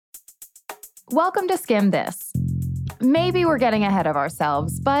Welcome to Skim This. Maybe we're getting ahead of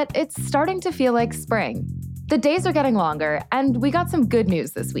ourselves, but it's starting to feel like spring. The days are getting longer, and we got some good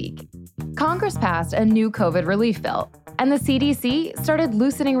news this week. Congress passed a new COVID relief bill, and the CDC started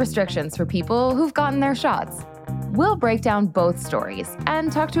loosening restrictions for people who've gotten their shots. We'll break down both stories and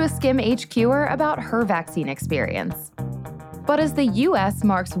talk to a Skim HQer about her vaccine experience. But as the U.S.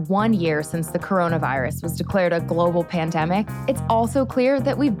 marks 1 year since the coronavirus was declared a global pandemic, it's also clear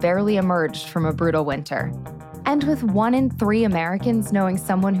that we've barely emerged from a brutal winter. And with 1 in 3 Americans knowing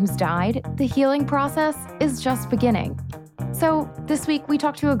someone who's died, the healing process is just beginning. So this week we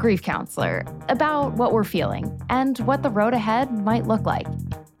talked to a grief counselor about what we're feeling and what the road ahead might look like.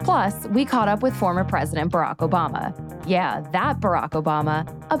 Plus, we caught up with former President Barack Obama. Yeah, that Barack Obama,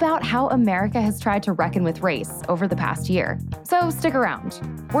 about how America has tried to reckon with race over the past year. So stick around.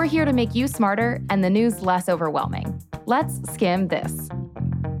 We're here to make you smarter and the news less overwhelming. Let's skim this.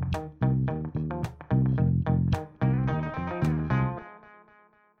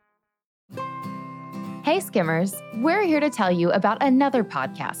 Hey Skimmers, we're here to tell you about another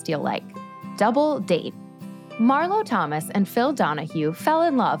podcast you'll like, Double Date. Marlo Thomas and Phil Donahue fell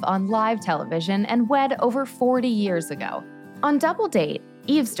in love on live television and wed over 40 years ago. On Double Date,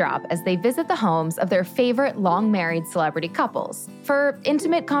 eavesdrop as they visit the homes of their favorite long-married celebrity couples for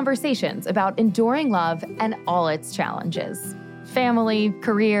intimate conversations about enduring love and all its challenges. Family,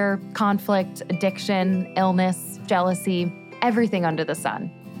 career, conflict, addiction, illness, jealousy, everything under the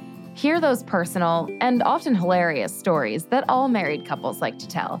sun. Hear those personal and often hilarious stories that all married couples like to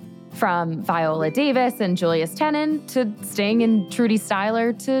tell. From Viola Davis and Julius Tenen to Sting and Trudy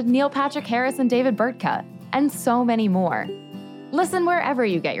Styler to Neil Patrick Harris and David Burtka, and so many more. Listen wherever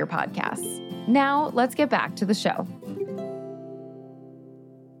you get your podcasts. Now, let's get back to the show.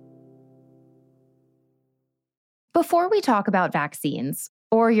 Before we talk about vaccines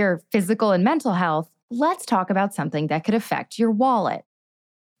or your physical and mental health, let's talk about something that could affect your wallet.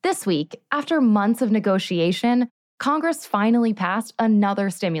 This week, after months of negotiation, Congress finally passed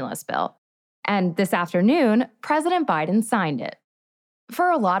another stimulus bill. And this afternoon, President Biden signed it. For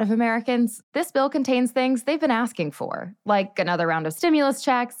a lot of Americans, this bill contains things they've been asking for, like another round of stimulus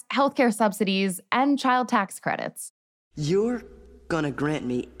checks, healthcare subsidies, and child tax credits. You're gonna grant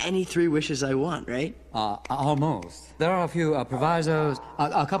me any 3 wishes I want, right? Almost. There are a few provisos,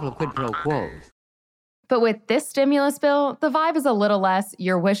 a couple of quid pro quos. But with this stimulus bill, the vibe is a little less,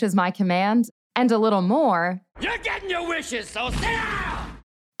 your wish is my command, and a little more, you're getting your wishes, so sit down!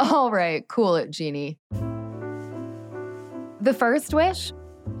 All right, cool it, Genie. The first wish?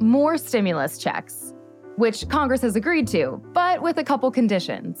 More stimulus checks, which Congress has agreed to, but with a couple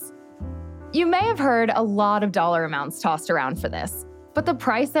conditions. You may have heard a lot of dollar amounts tossed around for this, but the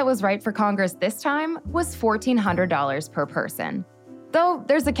price that was right for Congress this time was $1,400 per person. Though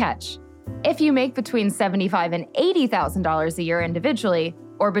there's a catch. If you make between $75,000 and $80,000 a year individually,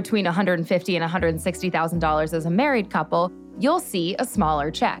 or between $150,000 and $160,000 as a married couple, you'll see a smaller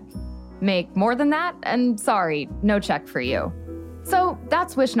check. Make more than that, and sorry, no check for you. So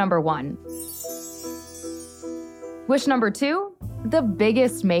that's wish number 1. Wish number 2? The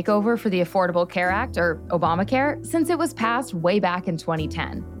biggest makeover for the Affordable Care Act, or Obamacare, since it was passed way back in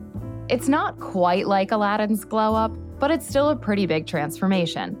 2010. It's not quite like Aladdin's glow up, but it's still a pretty big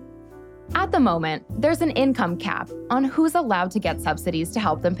transformation. At the moment, there's an income cap on who's allowed to get subsidies to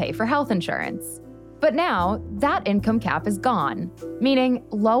help them pay for health insurance. But now, that income cap is gone, meaning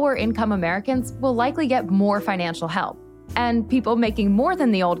lower-income Americans will likely get more financial help, and people making more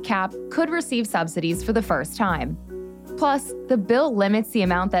than the old cap could receive subsidies for the first time. Plus, the bill limits the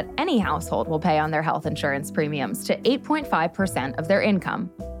amount that any household will pay on their health insurance premiums to 8.5% of their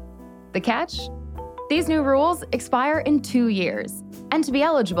income. The catch? These new rules expire in 2 years. And to be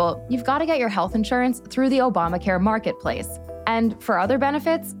eligible, you've got to get your health insurance through the Obamacare marketplace. And for other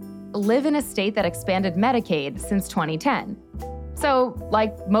benefits, live in a state that expanded Medicaid since 2010. So,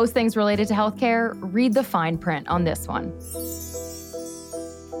 like most things related to healthcare, read the fine print on this one.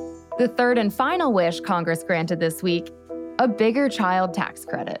 The third and final wish Congress granted this week, a bigger child tax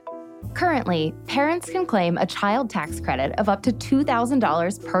credit. Currently, parents can claim a child tax credit of up to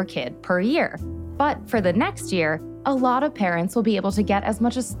 $2,000 per kid per year. But for the next year, a lot of parents will be able to get as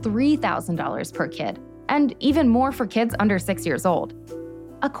much as $3,000 per kid, and even more for kids under 6 years old.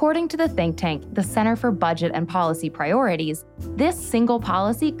 According to the think tank, the Center for Budget and Policy Priorities, this single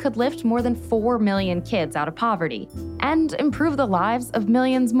policy could lift more than 4 million kids out of poverty and improve the lives of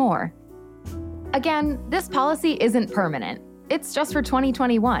millions more. Again, this policy isn't permanent. It's just for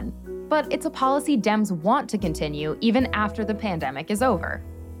 2021, but it's a policy Dems want to continue even after the pandemic is over.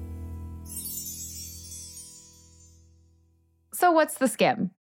 So what's the skim?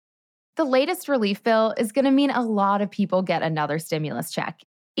 The latest relief bill is going to mean a lot of people get another stimulus check,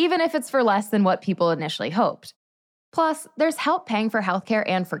 even if it's for less than what people initially hoped. Plus, there's help paying for healthcare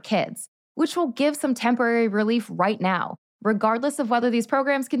and for kids, which will give some temporary relief right now, regardless of whether these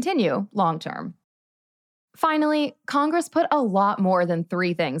programs continue long term. Finally, Congress put a lot more than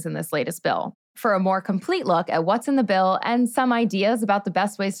 3 things in this latest bill. For a more complete look at what's in the bill and some ideas about the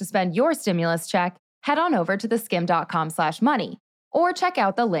best ways to spend your stimulus check, head on over to theskimm.com/money or check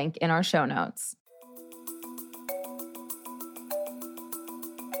out the link in our show notes.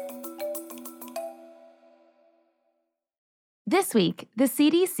 This week, the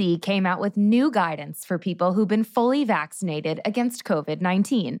CDC came out with new guidance for people who've been fully vaccinated against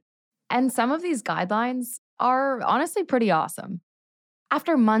COVID-19. And some of these guidelines are honestly pretty awesome.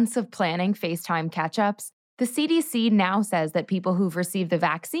 After months of planning FaceTime catch-ups, the CDC now says that people who've received the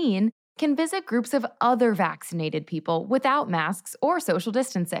vaccine can visit groups of other vaccinated people without masks or social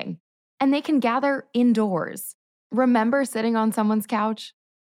distancing. And they can gather indoors. Remember sitting on someone's couch?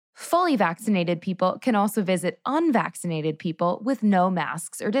 Fully vaccinated people can also visit unvaccinated people with no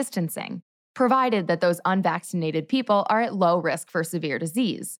masks or distancing, provided that those unvaccinated people are at low risk for severe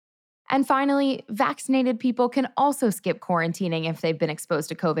disease. And finally, vaccinated people can also skip quarantining if they've been exposed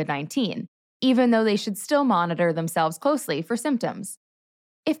to COVID-19, even though they should still monitor themselves closely for symptoms.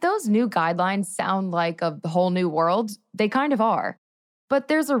 If those new guidelines sound like a whole new world, they kind of are. But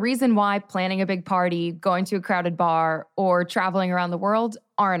there's a reason why planning a big party, going to a crowded bar, or traveling around the world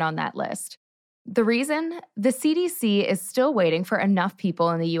aren't on that list. The reason? The CDC is still waiting for enough people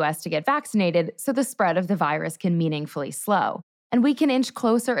in the US to get vaccinated so the spread of the virus can meaningfully slow, and we can inch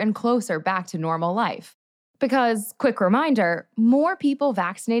closer and closer back to normal life. Because, quick reminder, more people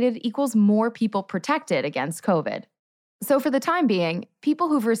vaccinated equals more people protected against COVID. So for the time being, people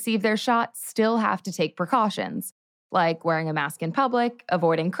who've received their shot still have to take precautions, like wearing a mask in public,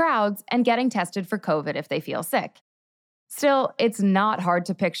 avoiding crowds, and getting tested for COVID if they feel sick. Still, it's not hard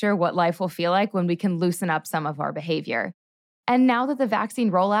to picture what life will feel like when we can loosen up some of our behavior. And now that the vaccine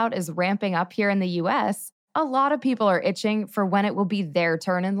rollout is ramping up here in the US, a lot of people are itching for when it will be their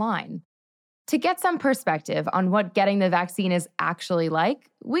turn in line. To get some perspective on what getting the vaccine is actually like,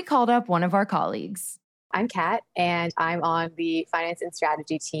 we called up one of our colleagues. I'm Kat, and I'm on the finance and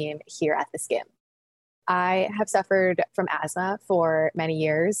strategy team here at The Skimm. I have suffered from asthma for many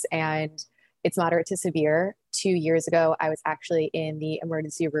years, and it's moderate to severe. 2 years ago, I was actually in the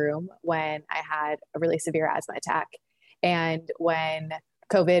emergency room when I had a really severe asthma attack. And when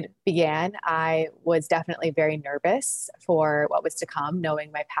COVID began, I was definitely very nervous for what was to come,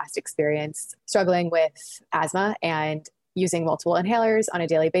 knowing my past experience struggling with asthma and using multiple inhalers on a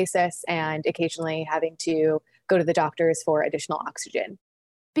daily basis and occasionally having to go to the doctors for additional oxygen.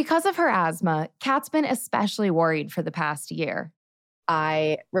 Because of her asthma, Kat's been especially worried for the past year.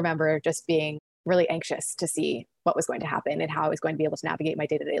 I remember just being really anxious to see what was going to happen and how I was going to be able to navigate my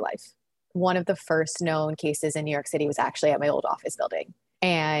day-to-day life. One of the first known cases in New York City was actually at my old office building.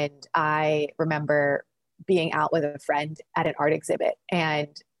 And I remember being out with a friend at an art exhibit and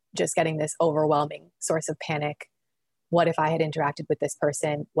just getting this overwhelming source of panic. What if I had interacted with this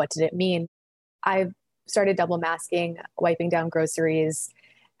person? What did it mean? I've started double masking, wiping down groceries,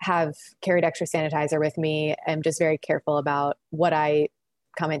 have carried extra sanitizer with me. I'm just very careful about what I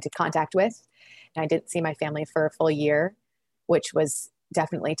come into contact with. And I didn't see my family for a full year, which was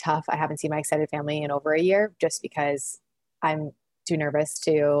definitely tough. I haven't seen my extended family in over a year just because I'm too nervous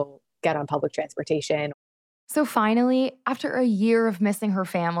to get on public transportation. So finally, after a year of missing her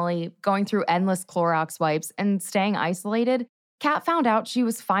family, going through endless Clorox wipes, and staying isolated, Kat found out she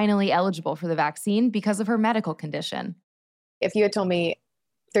was finally eligible for the vaccine because of her medical condition. If you had told me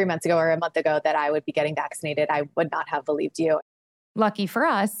 3 months ago or a month ago that I would be getting vaccinated, I would not have believed you. Lucky for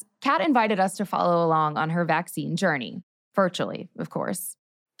us, Kat invited us to follow along on her vaccine journey. Virtually, of course.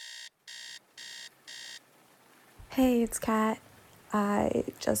 Hey, it's Kat. I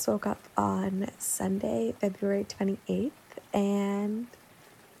just woke up on Sunday, February 28th, and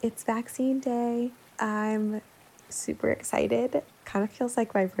it's vaccine day. I'm super excited. Kind of feels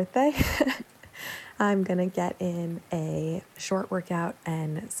like my birthday. I'm gonna get in a short workout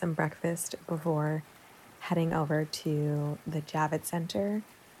and some breakfast before heading over to the Javits Center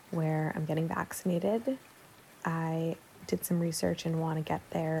where I'm getting vaccinated. I did some research and want to get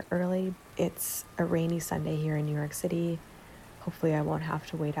there early. It's a rainy Sunday here in New York City. Hopefully I won't have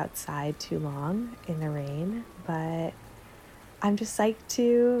to wait outside too long in the rain, but I'm just psyched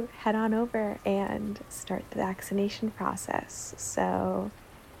to head on over and start the vaccination process. So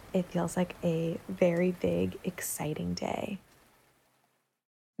it feels like a very big, exciting day.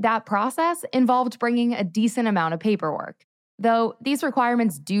 That process involved bringing a decent amount of paperwork. though these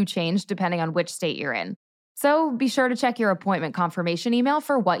requirements do change depending on which state you're in. So be sure to check your appointment confirmation email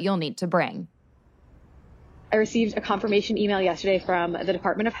for what you'll need to bring. I received a confirmation email yesterday from the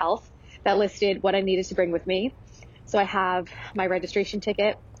Department of Health that listed what I needed to bring with me. So I have my registration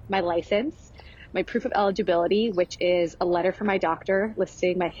ticket, my license, my proof of eligibility, which is a letter from my doctor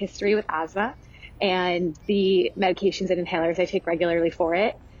listing my history with asthma and the medications and inhalers I take regularly for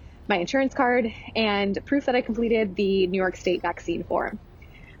it, my insurance card, and proof that I completed the New York State vaccine form.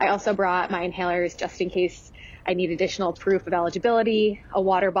 I also brought my inhalers just in case I need additional proof of eligibility, a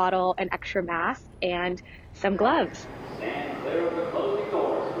water bottle, an extra mask, and some gloves. Stand clear of the closing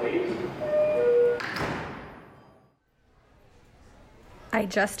doors, please. I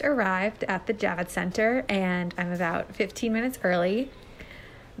just arrived at the Javits Center and I'm about 15 minutes early.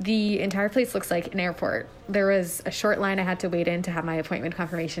 The entire place looks like an airport. There was a short line I had to wait in to have my appointment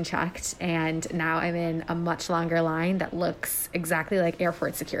confirmation checked, and now I'm in a much longer line that looks exactly like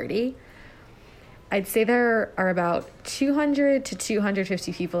airport security. I'd say there are about 200 to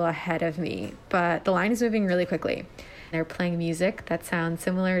 250 people ahead of me, but the line is moving really quickly. They're playing music that sounds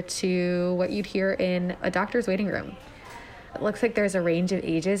similar to what you'd hear in a doctor's waiting room. It looks like there's a range of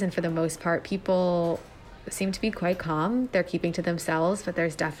ages, and for the most part, people seem to be quite calm. They're keeping to themselves, but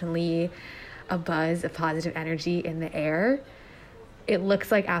there's definitely a buzz of positive energy in the air. It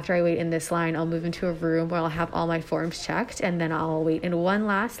looks like after I wait in this line, I'll move into a room where I'll have all my forms checked, and then I'll wait in one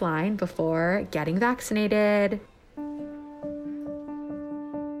last line before getting vaccinated.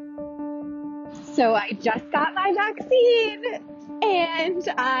 So I just got my vaccine and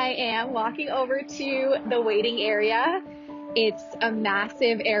I am walking over to the waiting area. It's a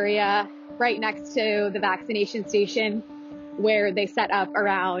massive area right next to the vaccination station where they set up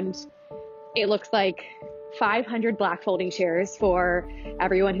around, it looks like 500 black folding chairs for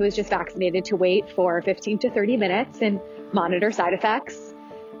everyone who is just vaccinated to wait for 15 to 30 minutes and monitor side effects.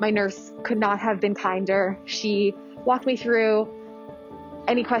 My nurse could not have been kinder. She walked me through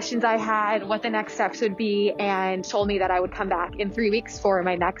any questions I had, what the next steps would be, and told me that I would come back in 3 weeks for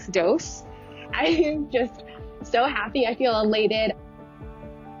my next dose. I am just so happy. I feel elated.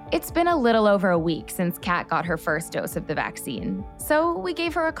 It's been a little over a week since Kat got her first dose of the vaccine, so we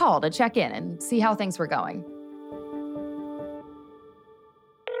gave her a call to check in and see how things were going.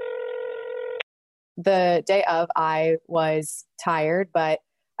 The day of, I was tired, but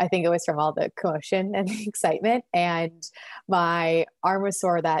I think it was from all the commotion and the excitement, and my arm was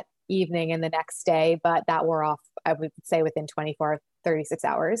sore that evening and the next day, but that wore off, I would say, within 24, 36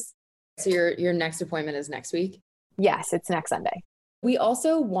 hours. So your next appointment is next week? Yes, it's next Sunday. We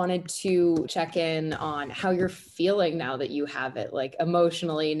also wanted to check in on how you're feeling now that you have it, like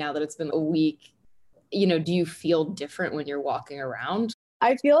emotionally, now that it's been a week. You know, do you feel different when you're walking around?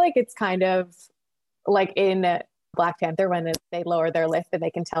 I feel like it's kind of like in Black Panther when they lower their lip and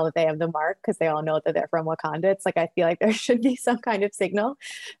they can tell that they have the mark because they all know that they're from Wakanda. It's like I feel like there should be some kind of signal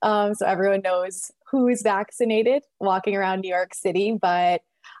so everyone knows who is vaccinated walking around New York City. But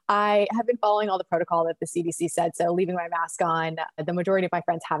I have been following all the protocol that the CDC said. So leaving my mask on, the majority of my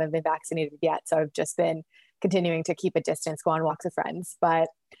friends haven't been vaccinated yet. So I've just been continuing to keep a distance, go on walks with friends. But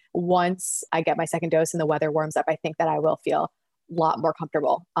once I get my second dose and the weather warms up, I think that I will feel a lot more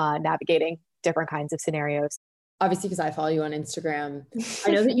comfortable navigating different kinds of scenarios. Obviously, because I follow you on Instagram,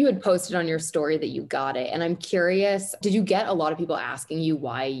 I know that you had posted on your story that you got it. And I'm curious, did you get a lot of people asking you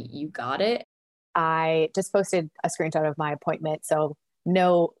why you got it? I just posted a screenshot of my appointment, so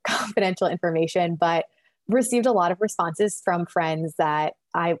no confidential information, but received a lot of responses from friends that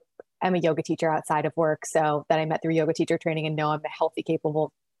I am a yoga teacher outside of work. So that I met through yoga teacher training and know I'm a healthy,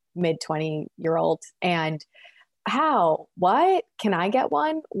 capable mid-20-year-old. And how, what, can I get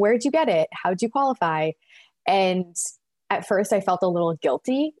one? Where'd you get it? How'd you qualify? And at first I felt a little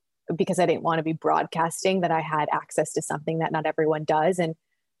guilty because I didn't want to be broadcasting that I had access to something that not everyone does. And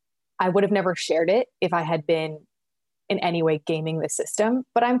I would have never shared it if I had been in any way gaming the system,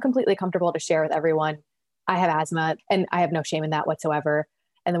 but I'm completely comfortable to share with everyone. I have asthma and I have no shame in that whatsoever.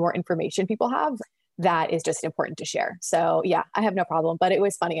 And the more information people have, that is just important to share. So yeah, I have no problem, but it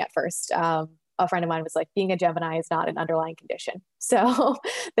was funny at first. A friend of mine was like, being a Gemini is not an underlying condition. So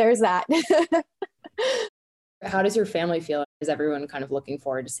there's that. How does your family feel? Is everyone kind of looking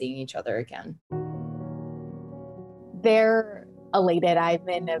forward to seeing each other again? They're elated. I'm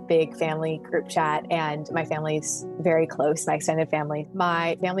in a big family group chat and my family's very close, my extended family.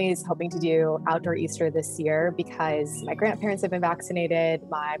 My family is hoping to do outdoor Easter this year because my grandparents have been vaccinated,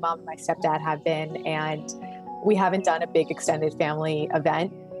 my mom and my stepdad have been, and we haven't done a big extended family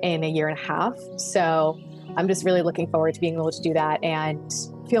event in a year and a half. So I'm just really looking forward to being able to do that and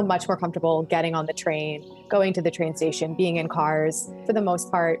feel much more comfortable getting on the train, going to the train station, being in cars. For the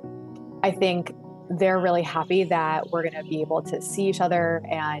most part, I think they're really happy that we're going to be able to see each other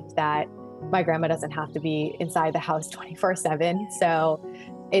and that my grandma doesn't have to be inside the house 24/7. So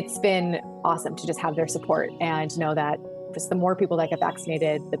it's been awesome to just have their support and know that just the more people that get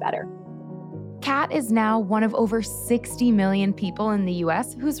vaccinated, the better. Kat is now one of over 60 million people in the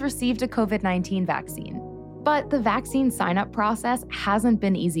US who's received a COVID-19 vaccine. But the vaccine sign-up process hasn't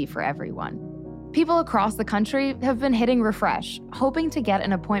been easy for everyone. People across the country have been hitting refresh, hoping to get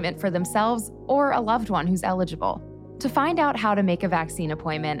an appointment for themselves or a loved one who's eligible. To find out how to make a vaccine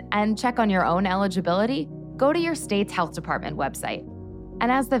appointment and check on your own eligibility, go to your state's health department website.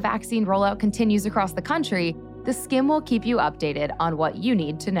 And as the vaccine rollout continues across the country, the Skimm will keep you updated on what you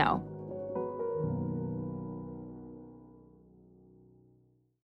need to know.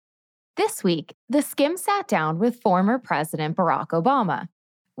 This week, the Skimm sat down with former President Barack Obama.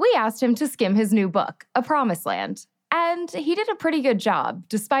 We asked him to skim his new book, A Promised Land, and he did a pretty good job,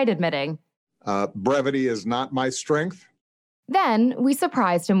 despite admitting, brevity is not my strength. Then we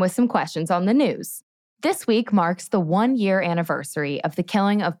surprised him with some questions on the news. This week marks the 1-year anniversary of the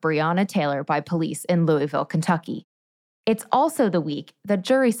killing of Breonna Taylor by police in Louisville, Kentucky. It's also the week that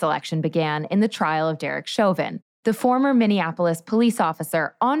jury selection began in the trial of Derek Chauvin, the former Minneapolis police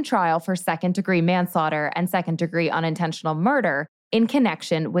officer on trial for second-degree manslaughter and second-degree unintentional murder in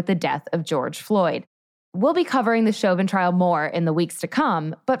connection with the death of George Floyd. We'll be covering the Chauvin trial more in the weeks to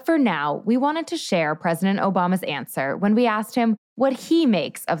come, but for now, we wanted to share President Obama's answer when we asked him what he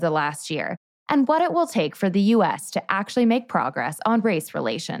makes of the last year and what it will take for the U.S. to actually make progress on race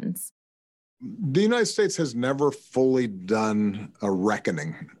relations. The United States has never fully done a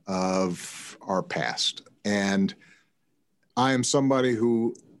reckoning of our past. And I am somebody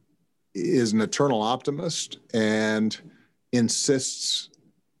who is an eternal optimist and insists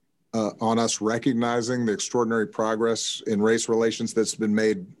on us recognizing the extraordinary progress in race relations that's been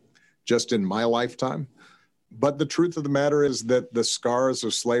made just in my lifetime. But the truth of the matter is that the scars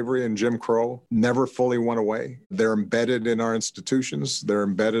of slavery and Jim Crow never fully went away. They're embedded in our institutions, they're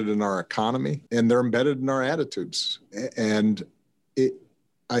embedded in our economy, and they're embedded in our attitudes. And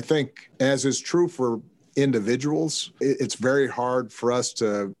I think, as is true for individuals, it's very hard for us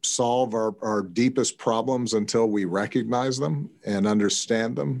to solve our deepest problems until we recognize them and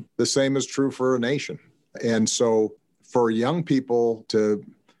understand them. The same is true for a nation. And so for young people to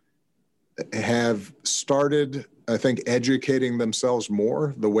have started, I think, educating themselves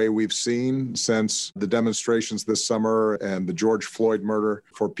more the way we've seen since the demonstrations this summer and the George Floyd murder,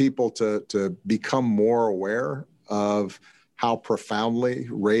 for people to become more aware of how profoundly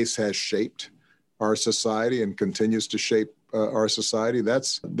race has shaped our society and continues to shape our society,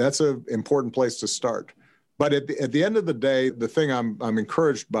 that's an important place to start. But at the end of the day, the thing I'm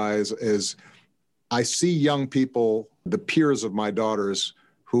encouraged by is I see young people, the peers of my daughters,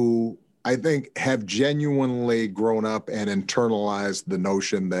 who I think have genuinely grown up and internalized the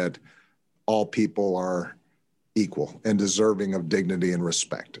notion that all people are equal and deserving of dignity and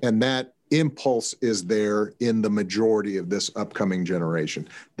respect. And that impulse is there in the majority of this upcoming generation.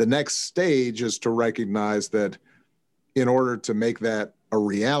 The next stage is to recognize that in order to make that a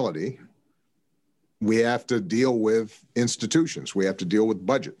reality, we have to deal with institutions. We have to deal with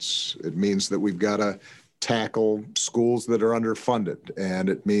budgets. It means that we've got to tackle schools that are underfunded, and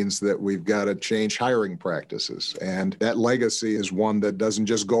it means that we've got to change hiring practices. And that legacy is one that doesn't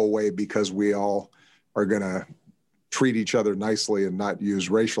just go away because we all are going to treat each other nicely and not use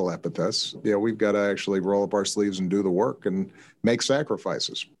racial epithets. Yeah, we've got to actually roll up our sleeves and do the work and make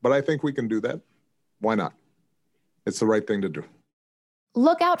sacrifices. But I think we can do that. Why not? It's the right thing to do.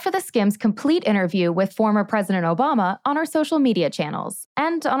 Look out for the Skimm's complete interview with former President Obama on our social media channels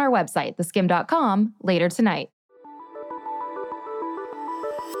and on our website, theskimm.com, later tonight.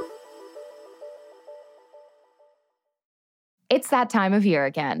 It's that time of year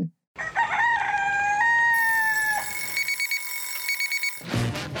again.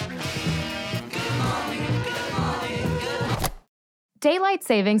 Daylight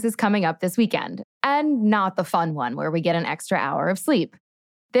savings is coming up this weekend, and not the fun one where we get an extra hour of sleep.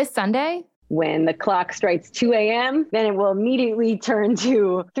 This Sunday, when the clock strikes 2 a.m., then it will immediately turn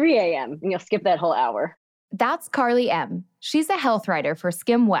to 3 a.m., and you'll skip that whole hour. That's Carly M. She's a health writer for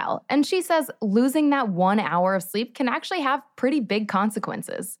SkimmWell, and she says losing that 1 hour of sleep can actually have pretty big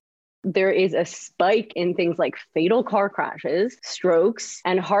consequences. There is a spike in things like fatal car crashes, strokes,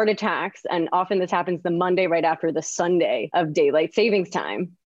 and heart attacks. And often this happens the Monday right after the Sunday of daylight savings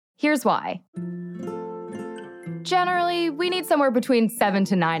time. Here's why. Generally, we need somewhere between 7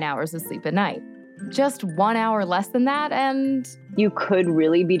 to 9 hours of sleep a night. Just 1 hour less than that, and you could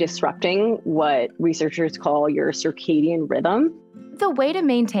really be disrupting what researchers call your circadian rhythm. The way to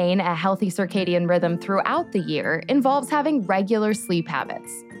maintain a healthy circadian rhythm throughout the year involves having regular sleep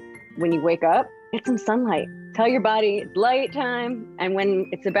habits. When you wake up, get some sunlight. Tell your body it's light time. And when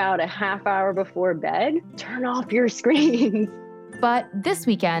it's about a half hour before bed, turn off your screens. But this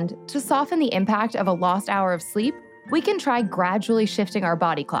weekend, to soften the impact of a lost hour of sleep, we can try gradually shifting our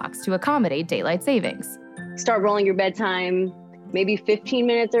body clocks to accommodate daylight savings. Start rolling your bedtime maybe 15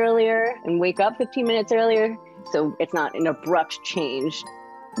 minutes earlier and wake up 15 minutes earlier, so it's not an abrupt change.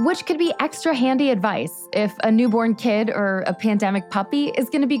 Which could be extra handy advice if a newborn kid or a pandemic puppy is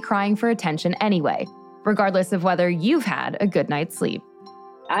going to be crying for attention anyway, regardless of whether you've had a good night's sleep.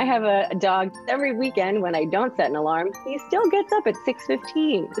 I have a dog. Every weekend when I don't set an alarm, he still gets up at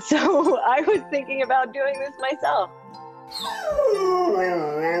 6:15. So I was thinking about doing this myself.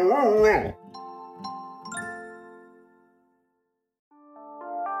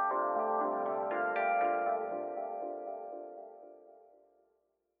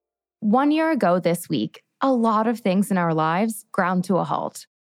 One year ago this week, a lot of things in our lives ground to a halt.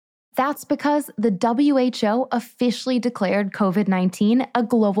 That's because the WHO officially declared COVID-19 a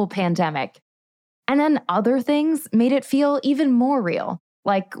global pandemic. And then other things made it feel even more real,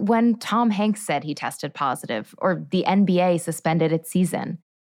 like when Tom Hanks said he tested positive, or the NBA suspended its season.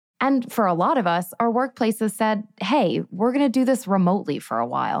 And for a lot of us, our workplaces said, hey, we're going to do this remotely for a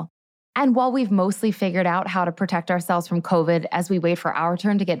while. And while we've mostly figured out how to protect ourselves from COVID as we wait for our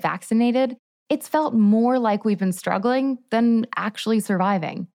turn to get vaccinated, it's felt more like we've been struggling than actually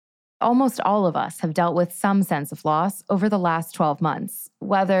surviving. Almost all of us have dealt with some sense of loss over the last 12 months,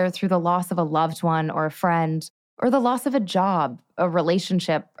 whether through the loss of a loved one or a friend, or the loss of a job, a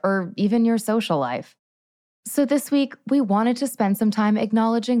relationship, or even your social life. So this week, we wanted to spend some time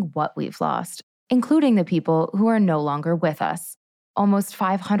acknowledging what we've lost, including the people who are no longer with us. Almost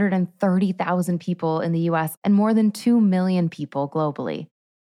 530,000 people in the US and more than 2 million people globally.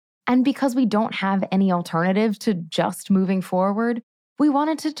 And because we don't have any alternative to just moving forward, we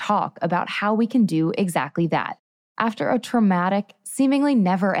wanted to talk about how we can do exactly that after a traumatic, seemingly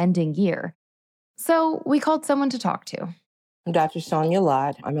never-ending year. So we called someone to talk to. I'm Dr. Sonia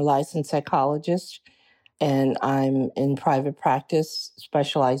Lott. I'm a licensed psychologist, and I'm in private practice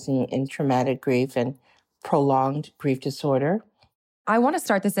specializing in traumatic grief and prolonged grief disorder. I want to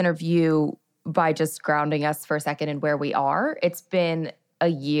start this interview by just grounding us for a second in where we are. It's been a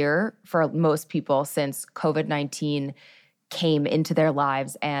year for most people since COVID-19 came into their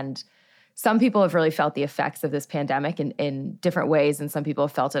lives, and some people have really felt the effects of this pandemic in different ways, and some people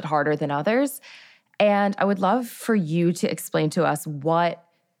have felt it harder than others. And I would love for you to explain to us what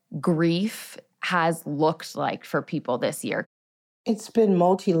grief has looked like for people this year. It's been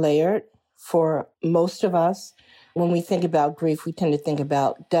multi-layered for most of us. When we think about grief, we tend to think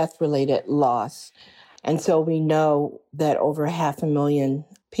about death-related loss. And so we know that over 500,000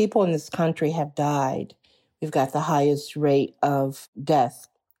 people in this country have died. We've got the highest rate of death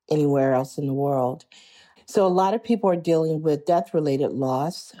anywhere else in the world. So a lot of people are dealing with death-related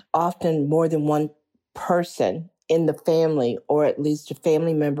loss, often more than one person in the family, or at least a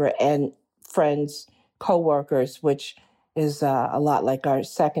family member and friends, coworkers, which is a lot like our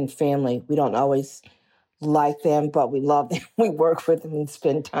second family. We don't always like them, but we love them. We work with them and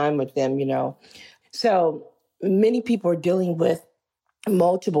spend time with them, you know. So many people are dealing with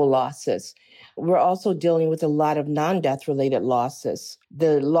multiple losses. We're also dealing with a lot of non-death related losses.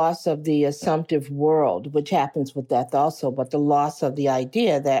 The loss of the assumptive world, which happens with death also, but the loss of the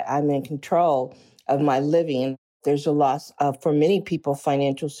idea that I'm in control of my living. There's a loss of, for many people,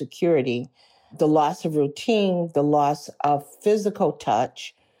 financial security, the loss of routine, the loss of physical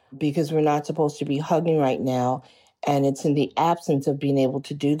touch, because we're not supposed to be hugging right now. And it's in the absence of being able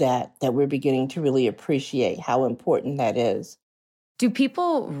to do that we're beginning to really appreciate how important that is. Do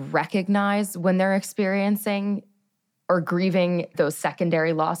people recognize when they're experiencing or grieving those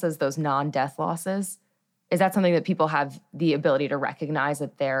secondary losses, those non-death losses? Is that something that people have the ability to recognize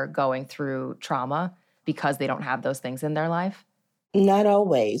that they're going through trauma because they don't have those things in their life? Not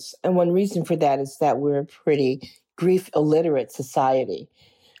always. And one reason for that is that we're a pretty grief illiterate society.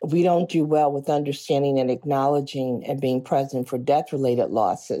 We don't do well with understanding and acknowledging and being present for death-related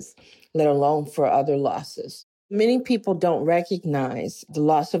losses, let alone for other losses. Many people don't recognize the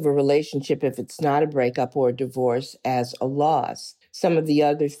loss of a relationship, if it's not a breakup or a divorce, as a loss. Some of the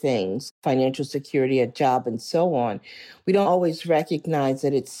other things, financial security, a job, and so on, we don't always recognize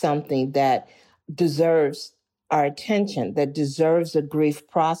that it's something that deserves our attention, that deserves a grief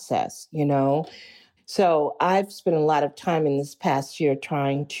process, you know? So I've spent a lot of time in this past year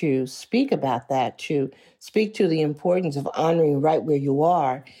trying to speak about that, to speak to the importance of honoring right where you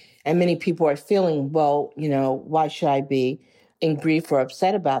are. And many people are feeling, well, why should I be in grief or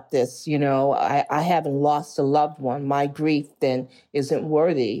upset about this? I haven't lost a loved one. My grief then isn't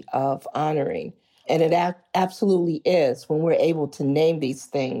worthy of honoring. And it absolutely is. When we're able to name these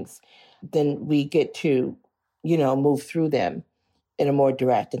things, then we get to, move through them in a more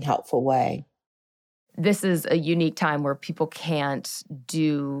direct and helpful way. This is a unique time where people can't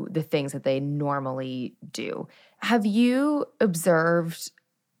do the things that they normally do. Have you observed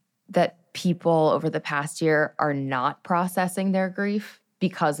that people over the past year are not processing their grief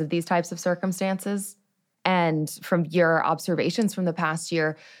because of these types of circumstances? And from your observations from the past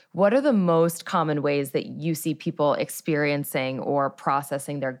year, what are the most common ways that you see people experiencing or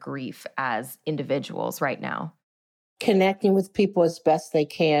processing their grief as individuals right now? Connecting with people as best they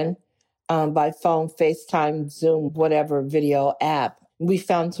can by phone, FaceTime, Zoom, whatever video app. We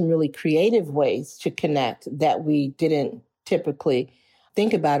found some really creative ways to connect that we didn't typically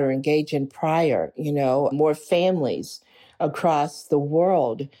think about or engage in prior. More families across the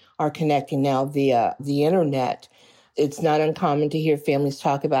world are connecting now via the internet. It's not uncommon to hear families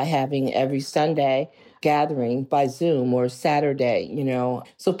talk about having every Sunday gathering by Zoom or Saturday,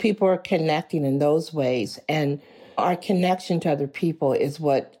 So people are connecting in those ways. And our connection to other people is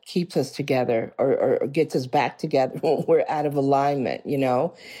what keeps us together or gets us back together when we're out of alignment,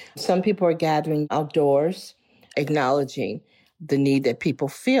 Some people are gathering outdoors, acknowledging the need that people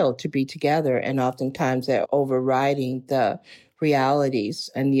feel to be together. And oftentimes they're overriding the realities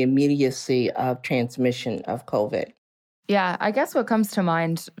and the immediacy of transmission of COVID. Yeah, I guess what comes to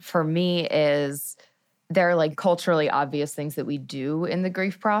mind for me is there are culturally obvious things that we do in the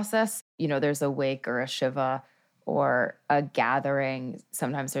grief process. There's a wake or a shiva or a gathering.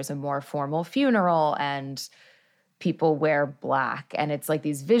 Sometimes there's a more formal funeral and people wear black. And it's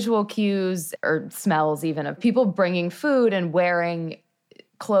these visual cues or smells even of people bringing food and wearing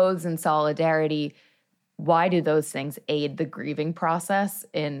clothes in solidarity. Why do those things aid the grieving process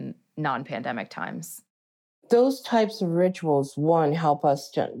in non-pandemic times? Those types of rituals, one, help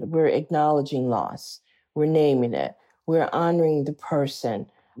us we're acknowledging loss. We're naming it. We're honoring the person.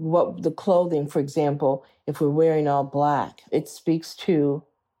 What the clothing, for example, if we're wearing all black, it speaks to,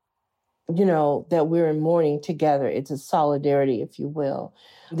 that we're in mourning together. It's a solidarity, if you will.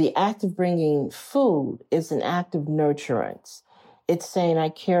 The act of bringing food is an act of nurturance. It's saying, I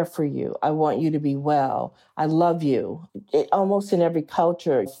care for you. I want you to be well. I love you. Almost in every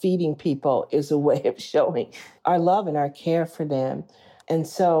culture, feeding people is a way of showing our love and our care for them. And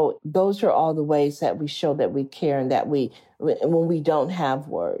so those are all the ways that we show that we care and that when we don't have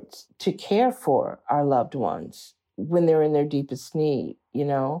words, to care for our loved ones when they're in their deepest need,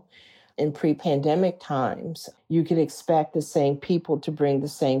 In pre-pandemic times, you could expect the same people to bring the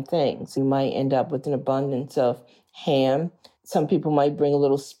same things. You might end up with an abundance of ham. Some people might bring a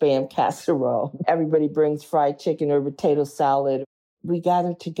little Spam casserole. Everybody brings fried chicken or potato salad. We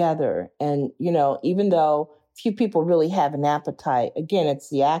gather together. And, even though few people really have an appetite, again, it's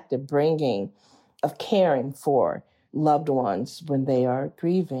the act of of caring for loved ones when they are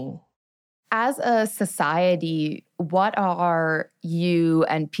grieving. As a society, what are you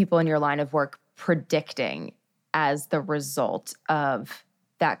and people in your line of work predicting as the result of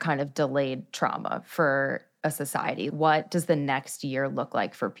that kind of delayed trauma for a society? What does the next year look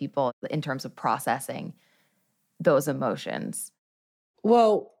like for people in terms of processing those emotions?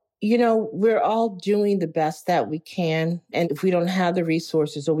 Well, we're all doing the best that we can. And if we don't have the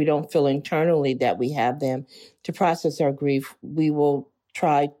resources or we don't feel internally that we have them to process our grief, we will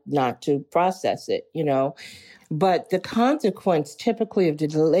try not to process it, But the consequence typically of the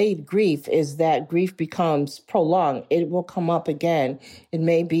delayed grief is that grief becomes prolonged. It will come up again. It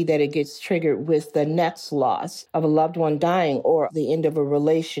may be that it gets triggered with the next loss of a loved one dying or the end of a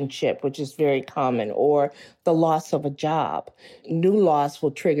relationship, which is very common, or the loss of a job. New loss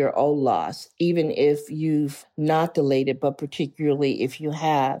will trigger old loss, even if you've not delayed it, but particularly if you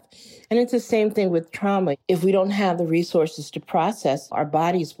have. And it's the same thing with trauma. If we don't have the resources to process, our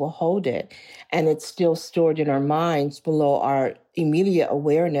bodies will hold it, and it's still stored in our minds below our immediate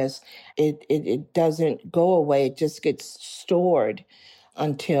awareness. It doesn't go away. It just gets stored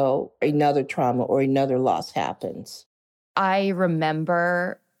until another trauma or another loss happens. I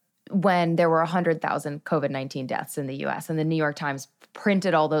remember when there were 100,000 COVID-19 deaths in the U.S. and the New York Times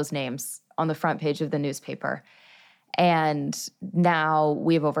printed all those names on the front page of the newspaper. And now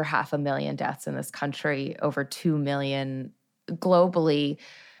we have over 500,000 deaths in this country, over 2 million globally.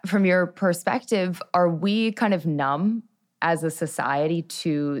 From your perspective, are we kind of numb as a society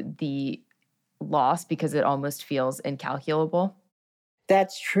to the loss because it almost feels incalculable?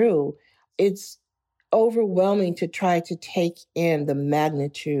 That's true. It's overwhelming to try to take in the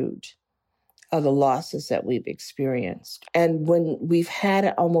magnitude of the losses that we've experienced. And when we've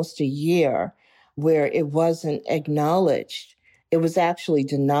had almost a year where it wasn't acknowledged, it was actually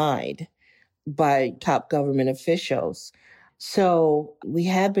denied by top government officials. So we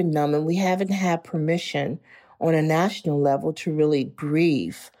have been numb, and we haven't had permission on a national level to really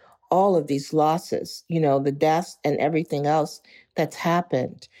grieve all of these losses, the deaths and everything else that's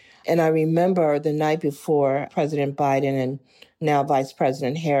happened. And I remember the night before President Biden and now Vice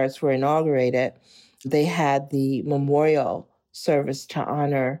President Harris were inaugurated, they had the memorial service to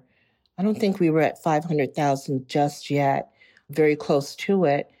honor, I don't think we were at 500,000 just yet, very close to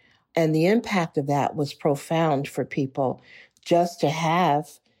it. And the impact of that was profound for people, just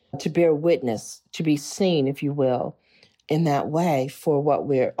to bear witness, to be seen, if you will, in that way for what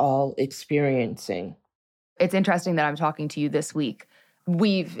we're all experiencing. It's interesting that I'm talking to you this week.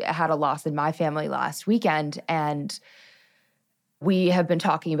 We've had a loss in my family last weekend, and we have been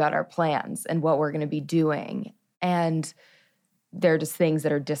talking about our plans and what we're going to be doing. And there are just things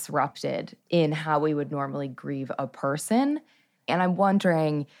that are disrupted in how we would normally grieve a person. And I'm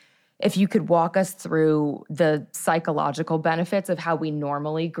wondering if you could walk us through the psychological benefits of how we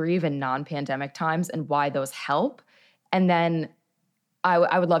normally grieve in non-pandemic times and why those help. And then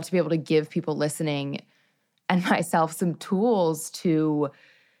I would love to be able to give people listening and myself some tools to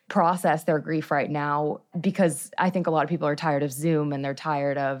process their grief right now, because I think a lot of people are tired of Zoom and they're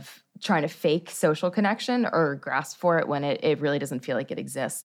tired of trying to fake social connection or grasp for it when it really doesn't feel like it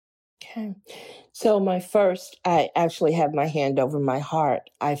exists. Okay. So I actually have my hand over my heart.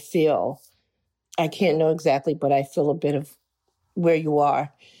 I can't know exactly, but I feel a bit of where you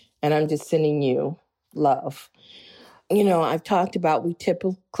are, and I'm just sending you love. I've talked about we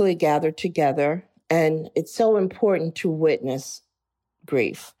typically gather together, and it's so important to witness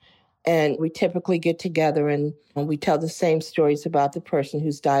grief. And we typically get together and we tell the same stories about the person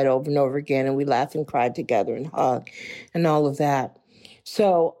who's died over and over again, and we laugh and cry together and hug and all of that.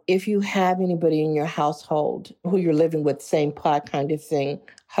 So if you have anybody in your household who you're living with, same plot kind of thing,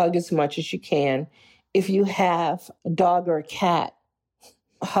 hug as much as you can. If you have a dog or a cat,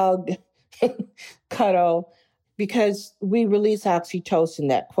 hug, cuddle, because we release oxytocin,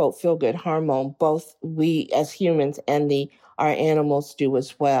 that quote, feel-good hormone. Both we as humans and our animals do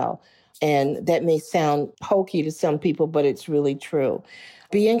as well. And that may sound hokey to some people, but it's really true.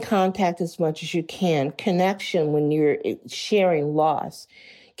 Be in contact as much as you can. Connection when you're sharing loss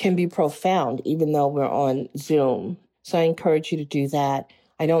can be profound, even though we're on Zoom. So I encourage you to do that.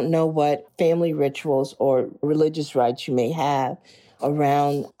 I don't know what family rituals or religious rites you may have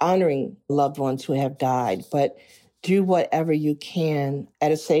around honoring loved ones who have died, but do whatever you can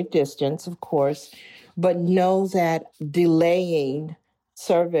at a safe distance, of course, but know that delaying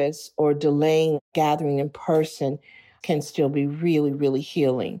service or delaying gathering in person can still be really, really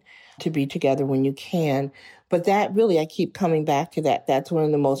healing to be together when you can. But that really, I keep coming back to that. That's one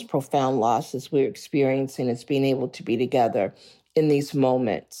of the most profound losses we're experiencing, is being able to be together in these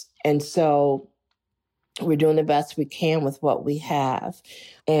moments. And so we're doing the best we can with what we have.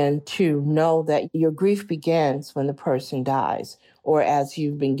 And to know that your grief begins when the person dies, or as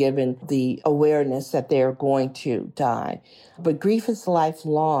you've been given the awareness that they're going to die. But grief is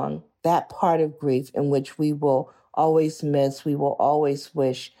lifelong. That part of grief in which we will always miss, we will always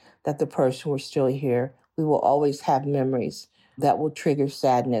wish that the person were still here. We will always have memories that will trigger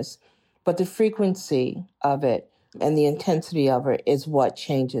sadness. But the frequency of it and the intensity of it is what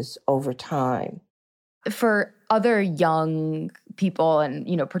changes over time. For other young people and,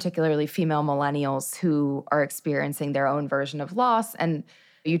 particularly female millennials who are experiencing their own version of loss, and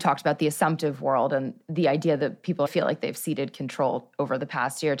you talked about the assumptive world and the idea that people feel like they've ceded control over the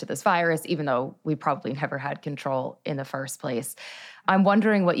past year to this virus, even though we probably never had control in the first place. I'm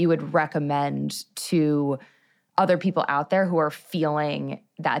wondering what you would recommend to other people out there who are feeling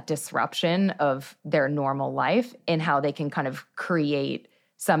that disruption of their normal life and how they can kind of create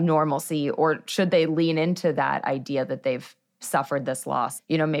some normalcy, or should they lean into that idea that they've suffered this loss?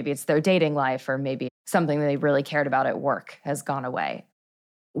 Maybe it's their dating life, or maybe something that they really cared about at work has gone away.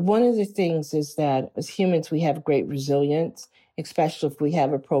 One of the things is that as humans, we have great resilience, especially if we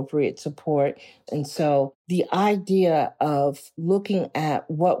have appropriate support. And so the idea of looking at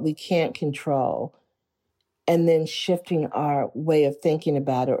what we can't control and then shifting our way of thinking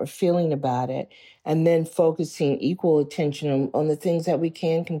about it or feeling about it, and then focusing equal attention on the things that we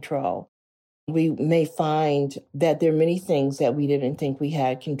can control. We may find that there are many things that we didn't think we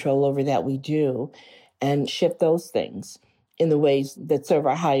had control over that we do, and shift those things in the ways that serve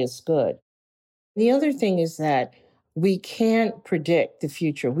our highest good. The other thing is that we can't predict the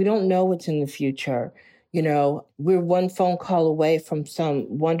future. We don't know what's in the future. You know, we're one phone call away from some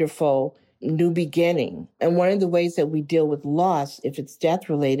wonderful new beginning. And one of the ways that we deal with loss, if it's death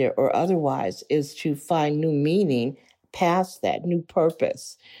related or otherwise, is to find new meaning past that, new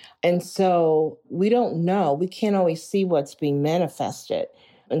purpose. And so we don't know. We can't always see what's being manifested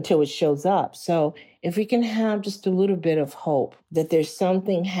until it shows up. So if we can have just a little bit of hope that there's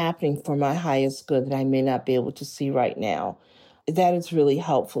something happening for my highest good that I may not be able to see right now, that is really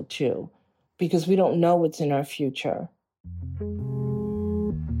helpful too, because we don't know what's in our future.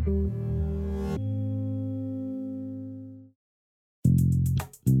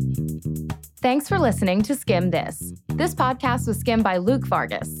 Thanks for listening to Skim This. This podcast was skimmed by Luke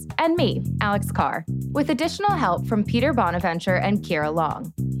Vargas and me, Alex Carr, with additional help from Peter Bonaventure and Kira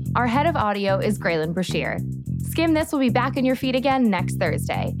Long. Our head of audio is Graylin Brashear. Skim This will be back in your feed again next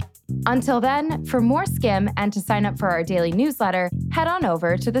Thursday. Until then, for more Skim and to sign up for our daily newsletter, head on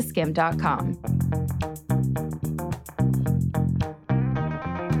over to theskim.com.